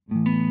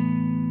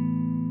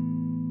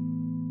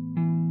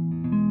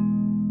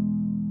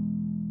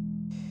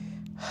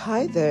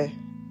Hi there,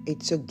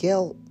 it's your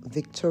girl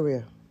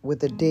Victoria with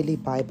the Daily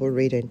Bible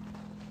Reading.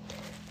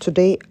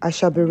 Today I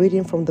shall be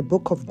reading from the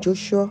book of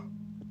Joshua,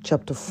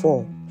 chapter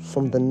 4,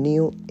 from the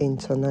New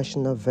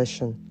International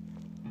Version.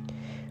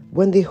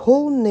 When the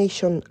whole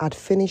nation had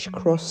finished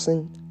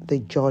crossing the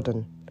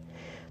Jordan,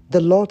 the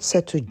Lord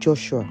said to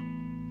Joshua,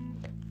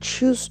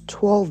 "Choose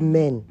 12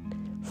 men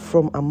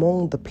from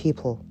among the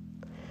people,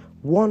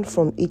 one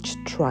from each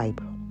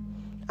tribe,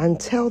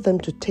 and tell them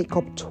to take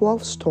up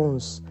 12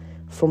 stones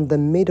from the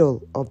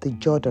middle of the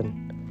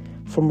Jordan,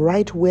 from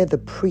right where the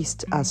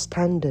priests are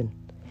standing,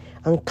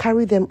 and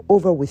carry them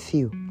over with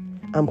you,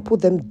 and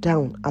put them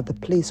down at the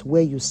place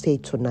where you stay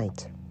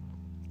tonight."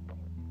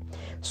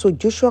 So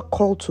Joshua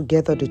called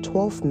together the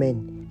 12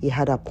 men he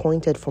had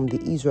appointed from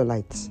the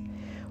Israelites,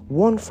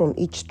 one from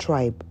each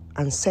tribe,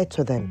 and said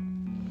to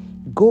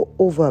them, "Go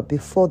over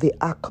before the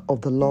ark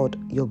of the Lord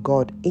your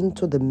God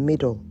into the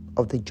middle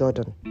of the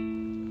Jordan.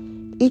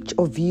 Each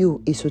of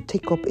you is to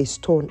take up a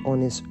stone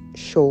on his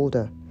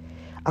shoulder,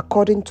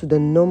 according to the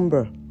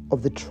number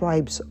of the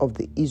tribes of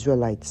the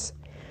Israelites,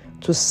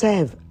 to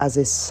serve as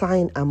a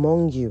sign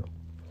among you.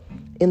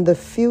 In the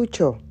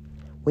future,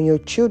 when your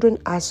children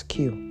ask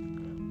you,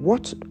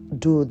 'What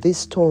do these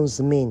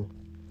stones mean?'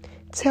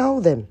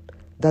 tell them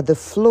that the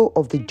flow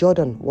of the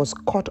Jordan was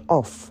cut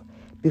off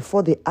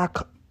before the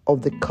ark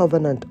of the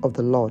covenant of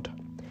the Lord.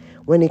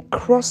 When it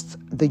crossed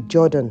the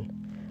Jordan,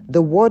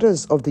 the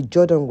waters of the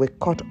Jordan were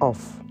cut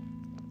off.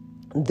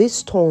 These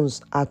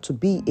stones are to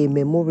be a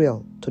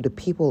memorial to the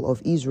people of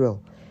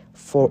Israel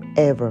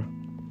forever."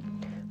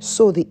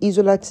 So the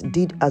Israelites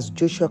did as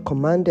Joshua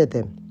commanded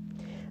them.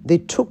 They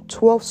took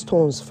 12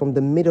 stones from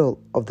the middle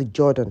of the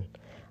Jordan,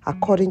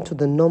 according to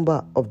the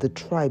number of the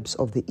tribes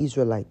of the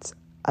Israelites,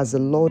 as the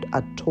Lord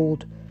had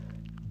told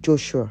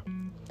Joshua,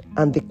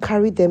 and they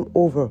carried them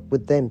over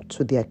with them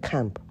to their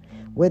camp,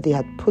 where they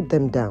had put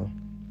them down.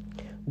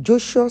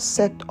 Joshua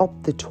set up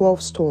the 12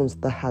 stones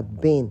that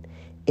had been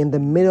in the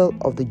middle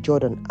of the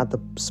Jordan at the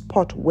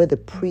spot where the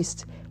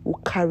priests who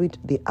carried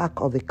the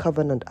Ark of the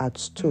Covenant had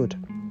stood,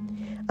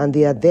 and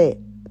they are there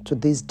to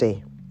this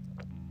day.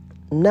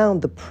 Now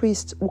the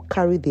priests who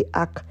carried the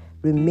Ark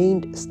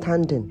remained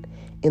standing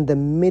in the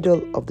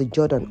middle of the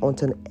Jordan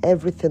until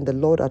everything the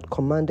Lord had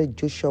commanded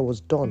Joshua was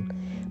done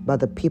by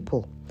the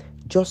people,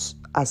 just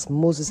as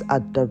Moses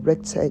had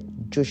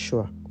directed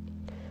Joshua.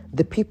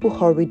 The people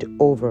hurried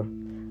over,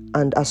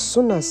 and as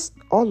soon as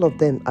all of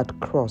them had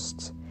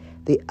crossed,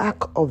 the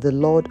ark of the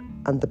Lord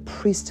and the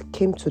priest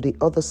came to the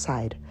other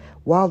side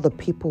while the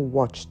people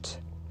watched.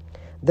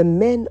 The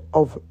men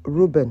of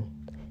Reuben,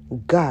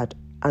 Gad,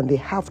 and the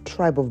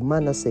half-tribe of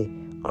Manasseh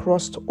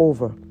crossed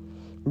over,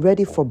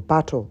 ready for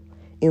battle,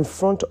 in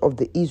front of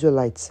the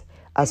Israelites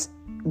as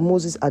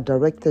Moses had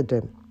directed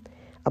them.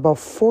 About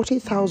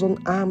 40,000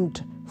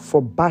 armed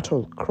for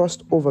battle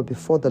crossed over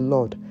before the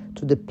Lord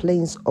to the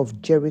plains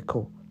of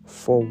Jericho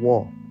for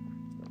war.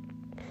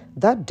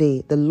 That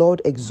day the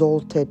Lord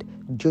exalted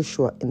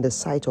Joshua in the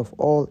sight of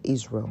all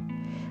Israel,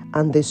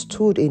 and they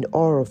stood in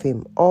awe of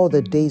him all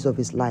the days of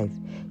his life,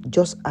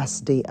 just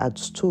as they had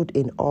stood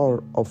in awe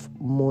of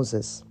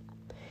Moses.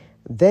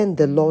 Then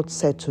the Lord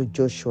said to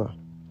Joshua,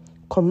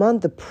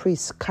 "Command the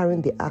priests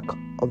carrying the ark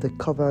of the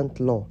covenant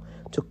law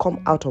to come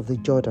out of the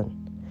Jordan."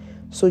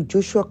 So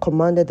Joshua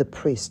commanded the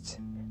priests,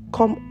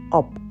 "Come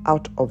up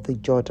out of the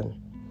Jordan."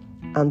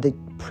 And the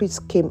priests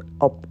came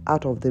up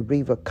out of the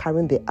river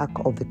carrying the ark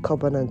of the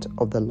covenant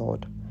of the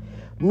Lord.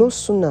 No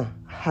sooner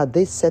had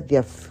they set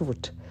their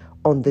foot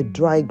on the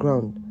dry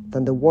ground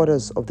than the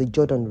waters of the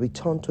Jordan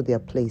returned to their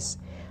place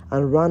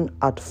and ran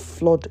at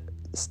flood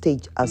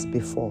stage as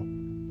before.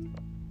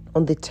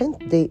 On the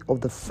 10th day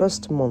of the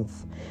first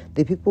month,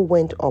 the people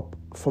went up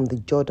from the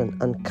Jordan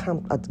and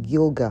camped at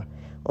Gilgal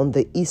on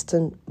the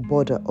eastern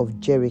border of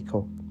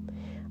Jericho.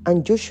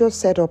 And Joshua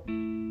set up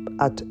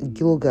at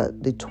Gilgal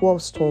the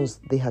 12 stones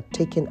they had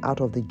taken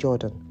out of the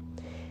Jordan.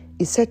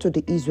 He said to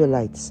the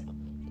Israelites,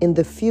 "In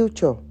the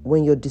future,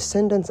 when your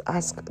descendants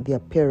ask their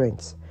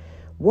parents,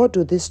 'What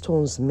do these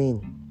stones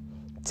mean?'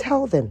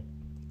 tell them,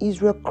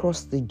 'Israel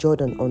crossed the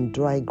Jordan on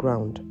dry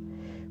ground.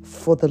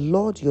 For the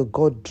Lord your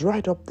God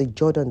dried up the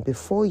Jordan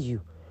before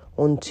you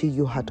until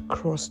you had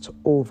crossed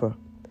over.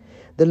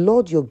 The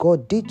Lord your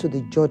God did to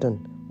the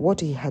Jordan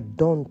what he had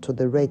done to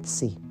the Red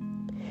Sea,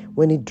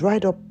 when it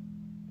dried up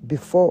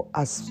before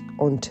us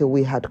until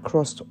we had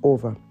crossed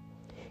over.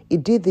 He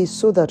did this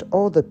so that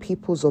all the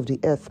peoples of the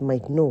earth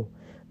might know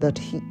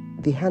that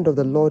the hand of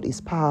the Lord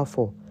is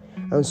powerful,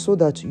 and so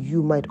that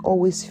you might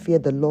always fear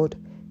the Lord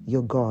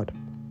your God."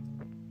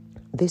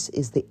 This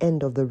is the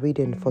end of the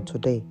reading for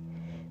today.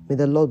 May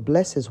the Lord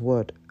bless his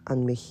word,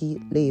 and may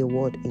he lay a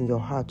word in your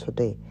heart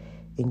today.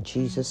 In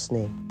Jesus'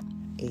 name,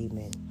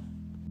 amen.